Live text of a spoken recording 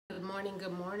Good morning,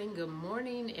 good morning, good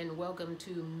morning, and welcome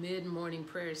to Mid-Morning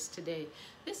Prayers today.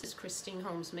 This is Christine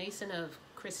Holmes-Mason of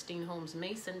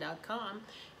ChristineHolmesMason.com,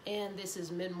 and this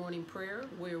is Mid-Morning Prayer,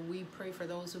 where we pray for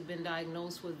those who've been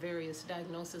diagnosed with various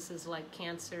diagnoses like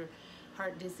cancer,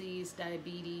 heart disease,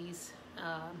 diabetes,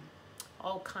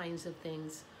 all kinds of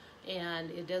things. And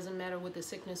it doesn't matter what the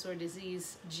sickness or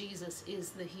disease, Jesus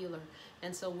is the healer.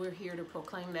 And so we're here to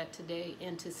proclaim that today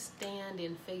and to stand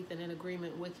in faith and in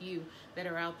agreement with you that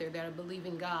are out there that are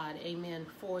believing God, amen,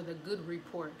 for the good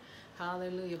report.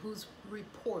 Hallelujah. Whose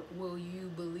report will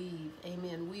you believe?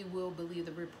 Amen. We will believe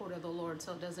the report of the Lord.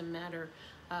 So it doesn't matter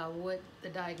what the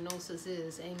diagnosis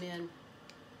is. Amen.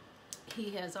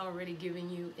 He has already given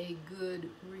you a good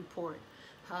report.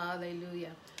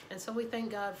 Hallelujah. And so we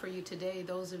thank God for you today.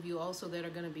 Those of you also that are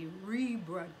going to be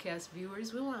rebroadcast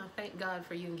viewers, we want to thank God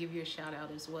for you and give you a shout out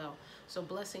as well. So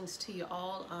blessings to you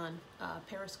all on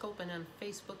Periscope and on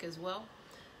Facebook as well.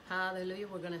 Hallelujah.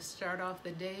 We're going to start off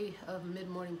the day of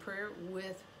mid-morning prayer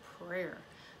with prayer.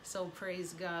 So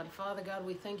praise God. Father God,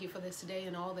 we thank you for this day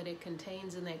and all that it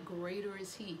contains, and that greater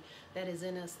is he that is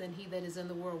in us than he that is in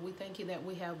the world. We thank you that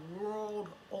we have world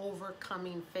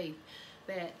overcoming faith,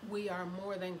 that we are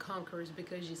more than conquerors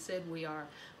because you said we are.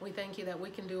 We thank you that we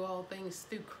can do all things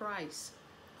through Christ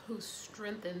who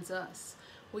strengthens us.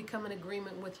 We come in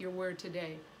agreement with your word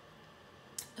today.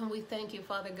 And we thank you,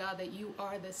 Father God, that you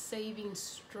are the saving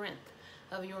strength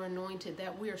of your anointed,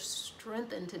 that we are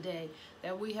strengthened today,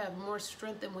 that we have more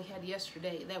strength than we had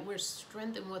yesterday, that we're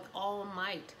strengthened with all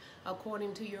might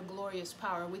according to your glorious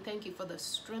power. We thank you for the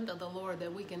strength of the Lord,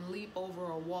 that we can leap over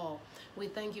a wall. We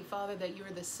thank you, Father, that you're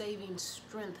the saving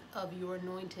strength of your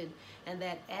anointed, and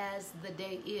that as the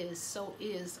day is, so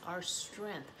is our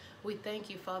strength. We thank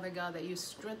you, Father God, that you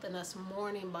strengthen us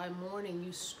morning by morning.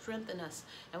 You strengthen us,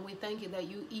 and we thank you that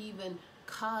you even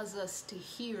cause us to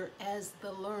hear as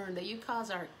the learn, that you cause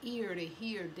our ear to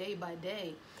hear day by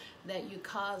day, that you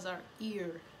cause our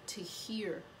ear to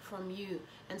hear from you.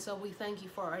 And so we thank you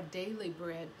for our daily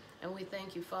bread, and we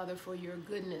thank you, Father, for your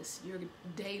goodness, your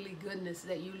daily goodness,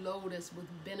 that you load us with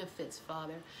benefits,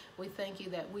 Father. We thank you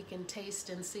that we can taste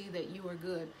and see that you are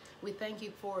good. We thank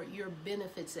you for your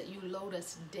benefits, that you load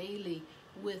us daily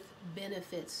with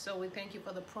benefits. So we thank you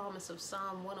for the promise of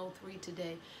Psalm 103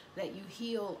 today, that you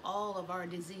heal all of our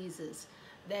diseases,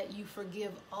 that you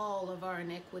forgive all of our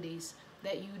iniquities,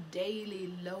 that you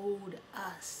daily load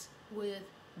us with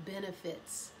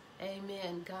benefits.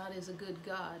 Amen. God is a good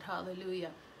God.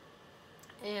 Hallelujah.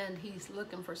 And he's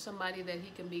looking for somebody that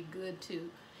he can be good to,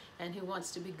 and he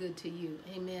wants to be good to you.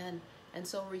 Amen. And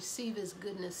so receive his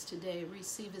goodness today.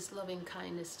 Receive his loving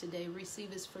kindness today.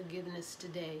 Receive his forgiveness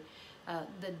today.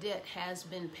 The debt has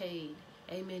been paid.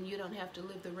 Amen. You don't have to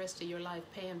live the rest of your life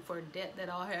paying for a debt that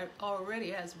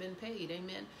already has been paid.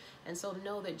 Amen. And so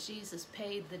know that Jesus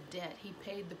paid the debt. He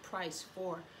paid the price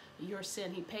for your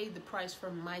sin. He paid the price for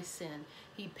my sin.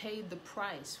 He paid the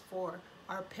price for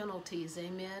our penalties.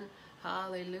 Amen.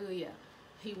 Hallelujah.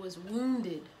 He was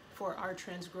wounded for our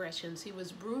transgressions. He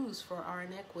was bruised for our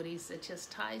iniquities. The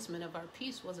chastisement of our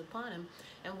peace was upon him,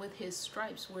 and with his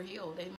stripes we're healed. Amen.